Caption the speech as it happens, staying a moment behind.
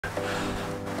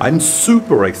I'm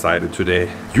super excited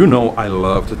today. You know I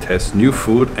love to test new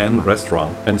food and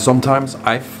restaurant, and sometimes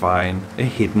I find a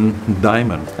hidden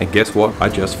diamond. And guess what? I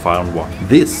just found one.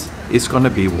 This is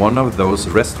gonna be one of those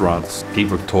restaurants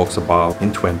people talks about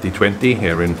in 2020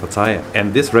 here in Pattaya.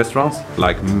 And this restaurant,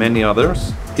 like many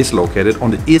others, is located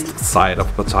on the east side of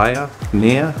Pattaya,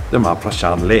 near the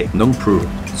Mapbrachan Lake, Nung Pru.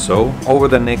 So over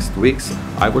the next weeks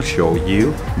I will show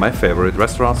you my favorite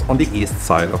restaurants on the east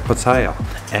side of Pattaya.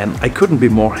 And I couldn't be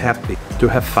more happy to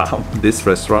have found this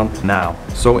restaurant now.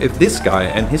 So if this guy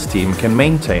and his team can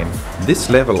maintain this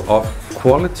level of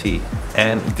quality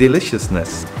and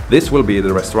deliciousness, this will be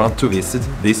the restaurant to visit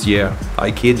this year.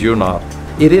 I kid you not.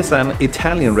 It is an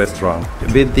Italian restaurant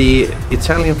with the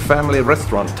Italian family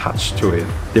restaurant touch to it.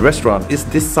 The restaurant is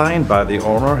designed by the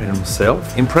owner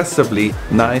himself, impressively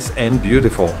nice and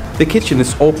beautiful. The kitchen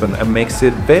is open and makes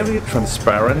it very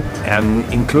transparent and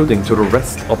including to the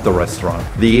rest of the restaurant.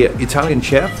 The Italian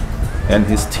chef and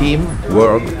his team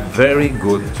work very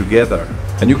good together,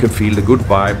 and you can feel the good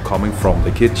vibe coming from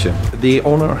the kitchen. The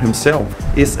owner himself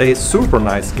is a super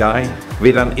nice guy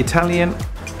with an Italian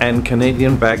and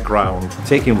Canadian background,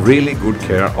 taking really good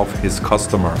care of his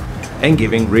customer and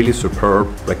giving really superb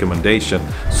recommendation.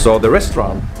 So the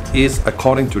restaurant is,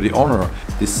 according to the owner,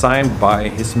 designed by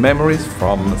his memories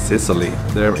from Sicily.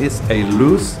 There is a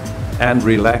loose and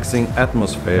relaxing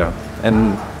atmosphere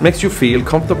and makes you feel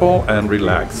comfortable and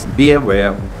relaxed. Be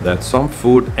aware that some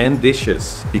food and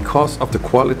dishes, because of the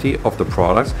quality of the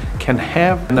products, can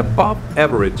have an above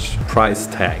average price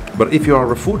tag. But if you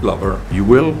are a food lover, you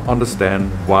will understand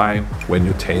why when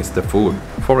you taste the food.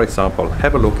 For example,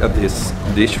 have a look at this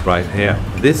dish right here.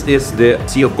 This is the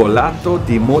cioccolato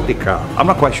di motica. I'm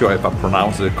not quite sure if I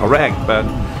pronounced it correct, but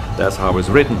that's how it's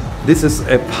written. This is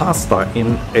a pasta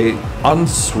in a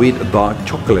unsweet dark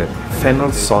chocolate,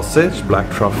 fennel sausage, black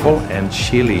truffle and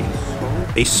chili.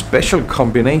 A special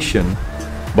combination,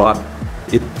 but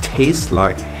it tastes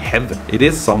like heaven. It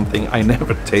is something I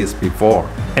never tasted before,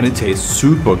 and it tastes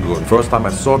super good. First time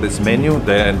I saw this menu,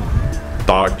 then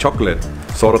dark chocolate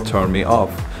sort of turned me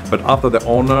off. But after the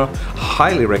owner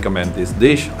highly recommend this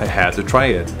dish, I had to try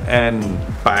it, and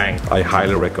bang, I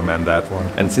highly recommend that one.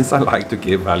 And since I like to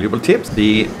give valuable tips,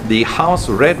 the house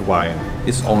red wine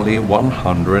is only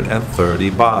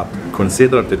 130 baht.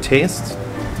 Consider the taste,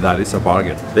 that is a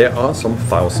bargain. There are some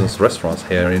thousands restaurants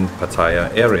here in Pattaya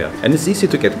area, and it's easy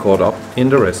to get caught up in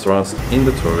the restaurants, in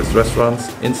the tourist restaurants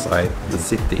inside the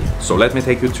city. So let me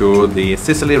take you to the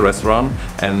Sicily restaurant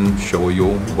and show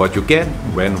you what you get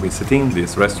when visiting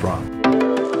this restaurant.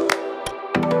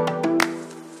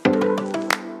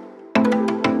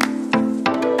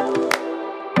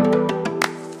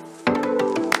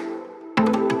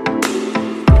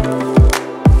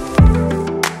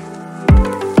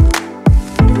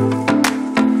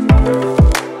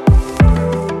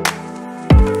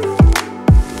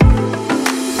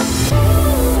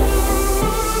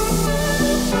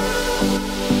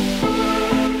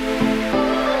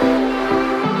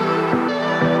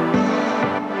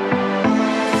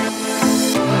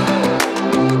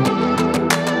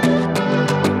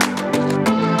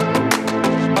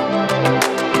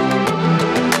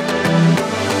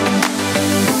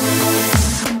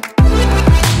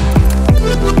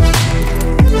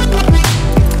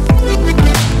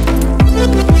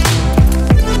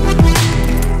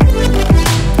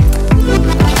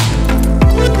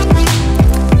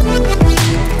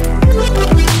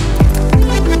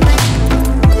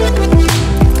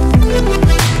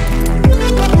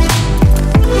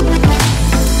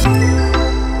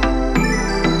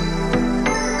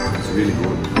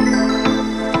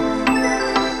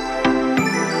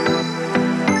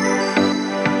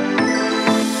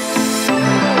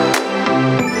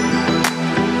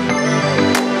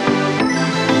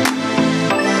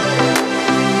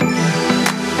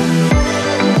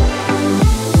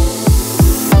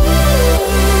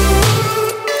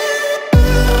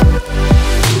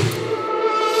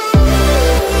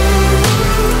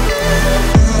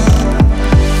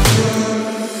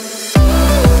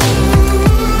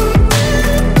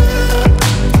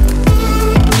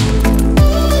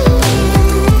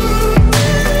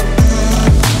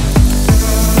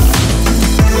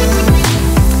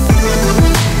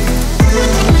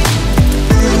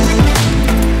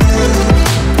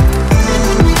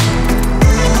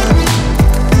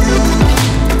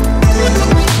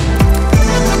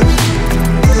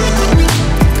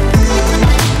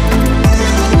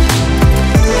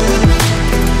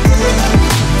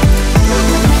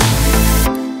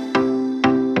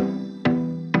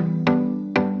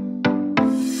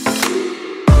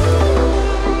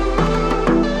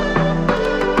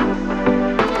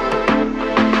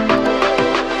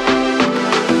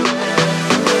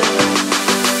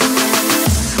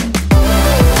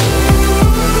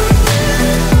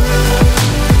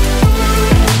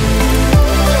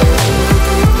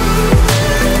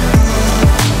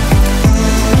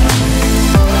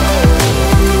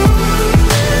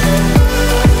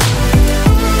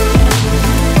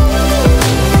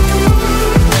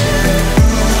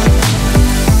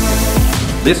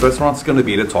 This restaurant's gonna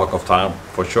be the talk of town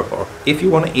for sure. If you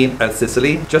wanna eat at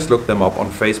Sicily, just look them up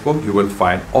on Facebook. You will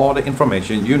find all the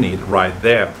information you need right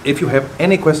there. If you have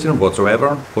any question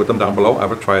whatsoever, put them down below. I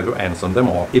will try to answer them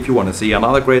all. If you wanna see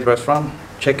another great restaurant,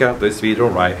 check out this video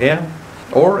right here.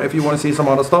 Or if you wanna see some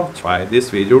other stuff, try this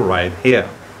video right here.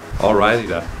 Alrighty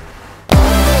then.